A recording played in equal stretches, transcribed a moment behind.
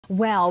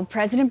Well,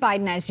 President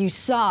Biden, as you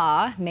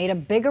saw, made a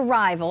big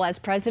arrival, as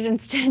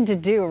presidents tend to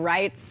do,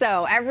 right?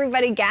 So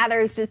everybody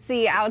gathers to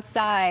see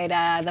outside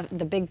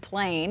the big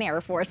plane,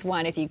 Air Force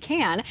One, if you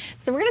can.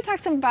 So we're going to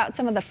talk about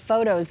some of the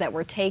photos that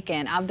were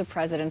taken of the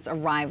president's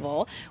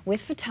arrival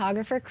with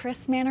photographer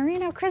Chris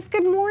Mannerino. Chris,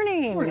 good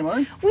morning. Good morning,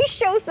 Lauren. We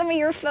show some of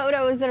your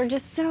photos that are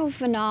just so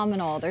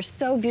phenomenal. They're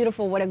so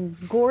beautiful. What a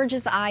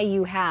gorgeous eye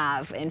you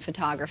have in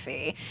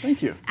photography.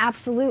 Thank you.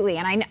 Absolutely.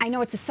 And I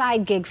know it's a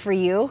side gig for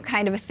you,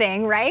 kind of a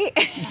thing, right?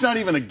 It's not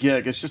even a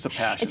gig, it's just a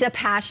passion. It's a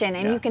passion,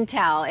 and you can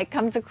tell. It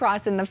comes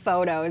across in the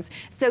photos.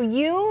 So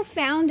you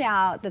found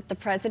out that the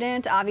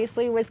president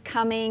obviously was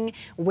coming,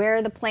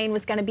 where the plane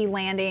was going to be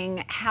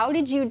landing. How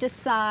did you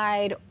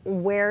decide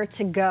where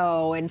to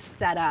go and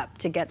set up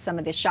to get some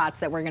of the shots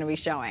that we're going to be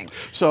showing?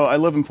 So I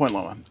live in Point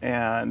Loma,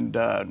 and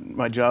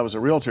my job as a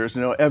realtor is to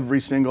know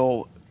every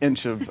single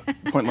inch of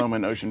Point Loma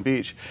and Ocean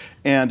Beach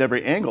and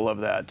every angle of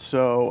that.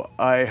 So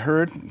I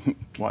heard,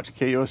 watching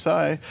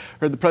KUSI,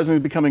 heard the president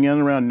would be coming in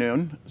around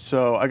noon.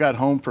 So I got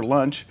home for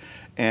lunch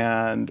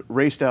and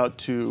raced out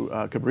to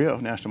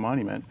Cabrillo National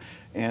Monument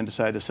and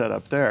decided to set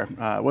up there.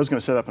 I was going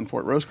to set up in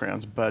Fort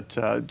Rosecrans, but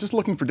just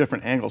looking for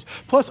different angles.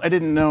 Plus, I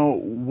didn't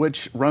know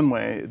which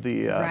runway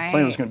the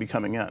plane was going to be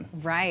coming in.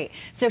 Right.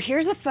 So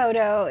here's a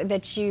photo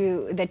that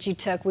you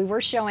took. We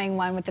were showing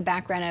one with the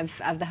background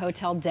of the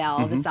Hotel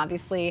Del. This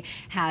obviously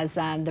has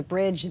the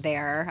bridge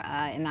there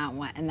in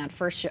that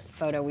first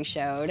photo we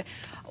showed.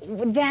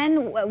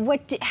 Then,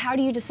 how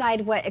do you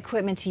decide what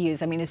equipment to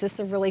use? I mean, is this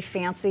a really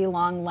fancy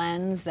long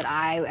lens that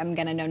I am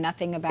going to know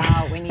nothing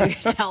about when you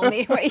tell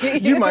me what you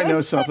use? You might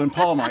know something,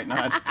 Paul might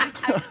not.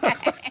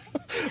 Okay.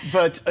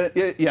 But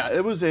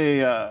it was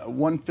a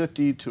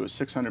 150 to a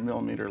 600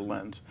 millimeter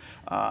lens,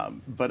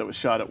 but it was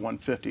shot at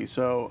 150.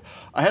 So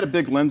I had a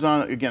big lens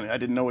on it. Again, I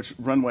didn't know which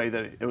runway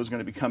that it was going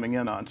to be coming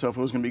in on. So if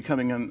it was going to be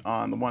coming in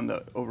on the one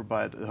that over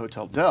by the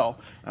Hotel Del,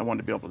 I wanted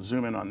to be able to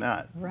zoom in on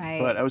that. Right.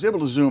 But I was able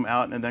to zoom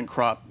out and then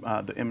crop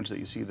the image that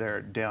you see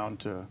there down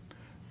to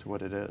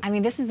what it is. I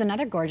mean, this is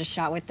another gorgeous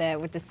shot with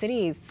the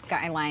city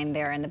skyline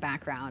there in the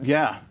background.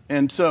 Yeah,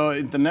 and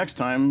so the next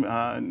time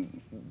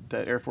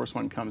that Air Force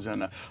One comes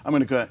in, I'm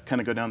going to kind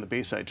of go down the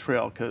Bayside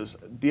Trail, because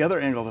the other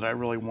angle that I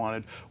really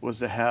wanted was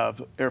to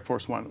have Air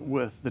Force One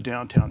with the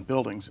downtown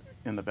buildings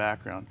in the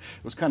background.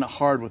 It was kind of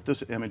hard with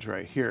this image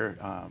right here,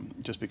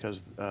 just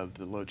because of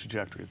the low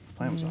trajectory that the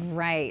plane was on.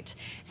 Right.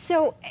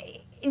 So,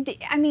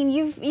 I mean,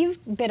 you've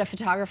been a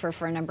photographer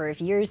for a number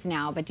of years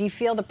now, but do you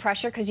feel the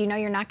pressure, because you know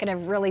you're not going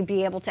to really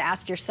be able to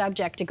ask your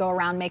subject to go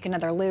around, make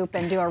another loop,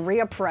 and do a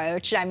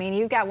reapproach? I mean,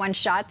 you've got one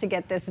shot to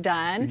get this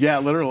done. Yeah,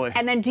 literally.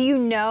 And then do you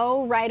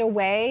know right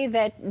away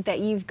that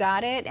you've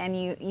got it and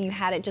you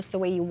had it just the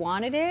way you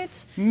wanted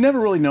it?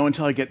 Never really know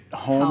until I get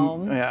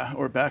home. Yeah,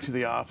 or back to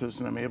the office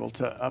and I'm able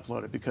to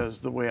upload it,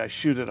 because the way I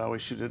shoot it, I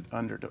always shoot it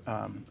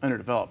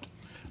underdeveloped.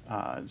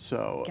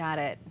 So got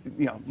it.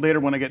 You know, later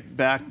when I get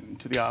back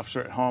to the office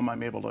or at home,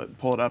 I'm able to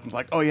pull it up and be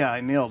like, oh yeah,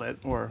 I nailed it,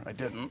 or I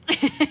didn't.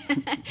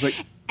 But,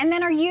 and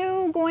then are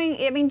you going,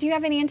 I mean, do you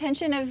have any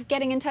intention of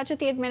getting in touch with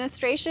the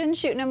administration,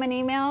 shooting them an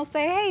email,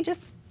 say, hey, just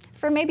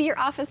for maybe your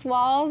office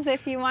walls,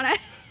 if you want to?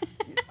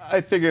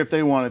 I figure if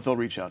they want it, they'll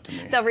reach out to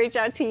me. They'll reach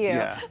out to you.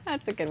 Yeah.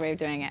 That's a good way of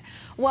doing it.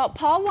 Well,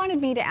 Paul wanted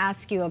me to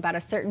ask you about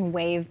a certain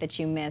wave that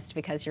you missed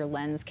because your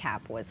lens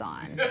cap was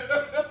on.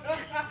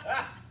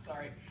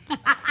 Sorry.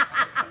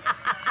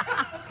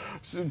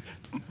 So,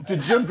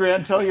 did Jim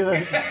Grant tell you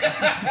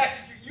that?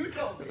 You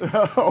told me.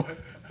 Oh.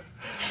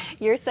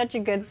 You're such a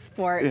good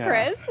sport, Yeah.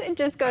 Chris. It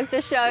just goes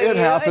to show It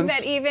you happens.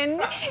 that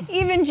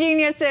even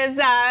geniuses,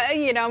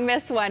 you know,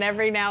 miss one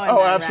every now and Oh,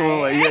 then.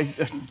 absolutely. Right?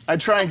 Yeah, I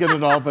try and get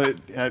it all, but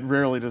it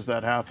rarely does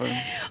that happen.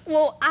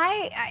 Well,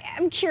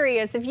 I'm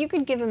curious if you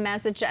could give a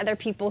message to other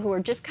people who are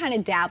just kind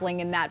of dabbling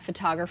in that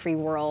photography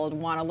world,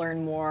 want to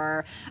learn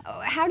more.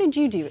 How did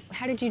you do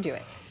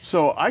it?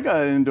 So I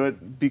got into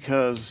it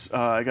because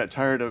I got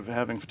tired of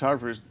having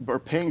photographers, or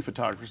paying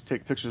photographers, to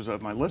take pictures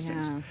of my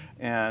listings. Yeah.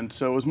 And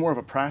so it was more of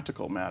a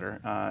practical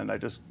matter. And I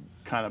just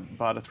kind of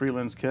bought a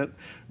 3-lens kit,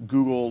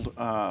 Googled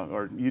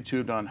or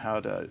YouTubed on how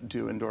to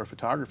do indoor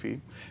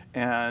photography.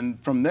 And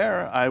from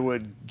there, I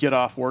would get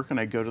off work and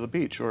I'd go to the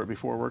beach, or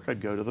before work, I'd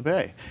go to the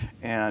bay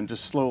and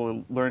just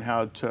slowly learn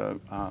how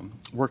to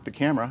work the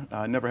camera.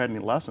 I never had any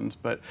lessons,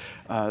 but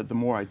the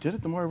more I did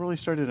it, the more I really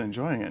started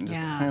enjoying it, and just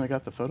kind of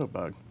got the photo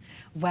bug.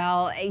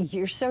 Well,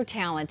 you're so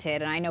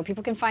talented, and I know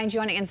people can find you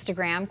on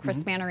Instagram,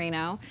 Chris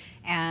Mannerino,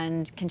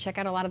 and can check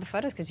out a lot of the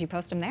photos because you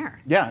post them there.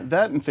 Yeah,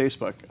 that and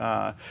Facebook.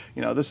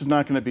 You know, this is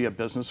not going to be a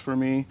business for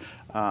me.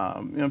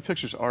 You know,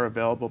 pictures are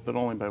available, but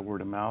only by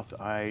word of mouth.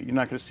 You're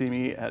not going to see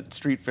me at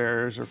street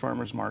fairs or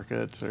farmers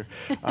markets, or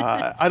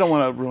I don't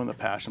want to ruin the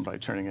passion by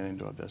turning it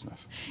into a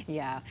business.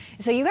 Yeah.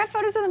 So you got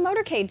photos of the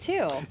motorcade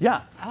too.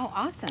 Yeah. Oh,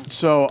 awesome.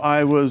 So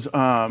I was.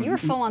 You were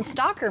full on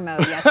stalker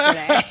mode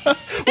yesterday.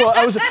 Well,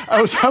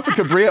 I was off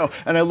of Cabrillo,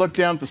 and I looked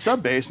down at the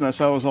sub base, and I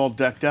saw it was all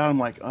decked out. I'm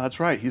like, oh, that's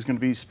right, he's going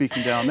to be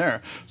speaking down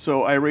there.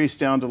 So I raced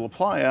down to La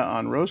Playa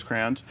on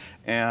Rosecrans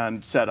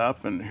and set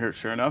up, and here,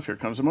 sure enough, here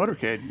comes a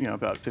motorcade, you know,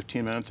 about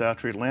 15 minutes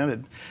after he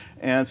landed.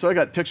 And so I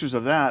got pictures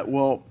of that.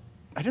 Well,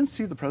 I didn't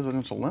see the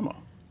presidential limo.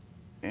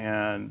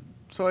 And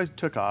so I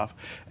took off,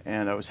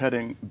 and I was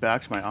heading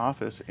back to my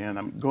office, and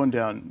I'm going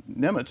down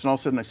Nimitz, and all of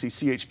a sudden I see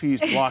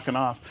CHPs blocking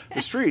off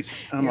the streets.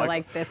 And I'm You're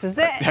like, this is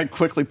it. I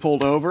quickly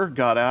pulled over,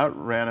 got out,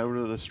 ran over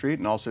to the street,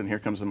 and all of a sudden here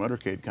comes the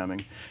motorcade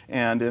coming.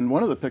 And in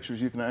one of the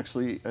pictures, you can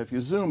actually, if you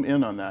zoom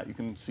in on that, you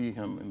can see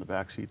him in the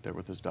back seat there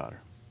with his daughter.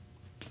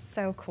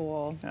 So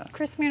cool. Yeah.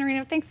 Chris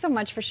Mannerino, thanks so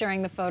much for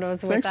sharing the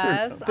photos with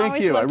us. Thank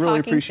Always you. I love really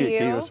talking to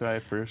appreciate you.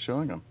 KUSI for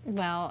showing them.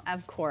 Well,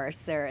 of course,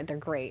 they're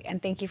great. And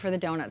thank you for the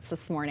donuts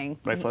this morning.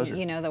 My pleasure.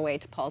 You know the way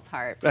to Paul's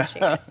heart.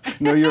 Appreciate it.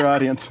 Know your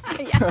audience.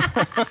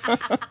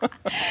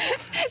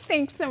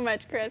 Thanks so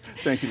much, Chris.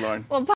 Thank you, Lauren. Well,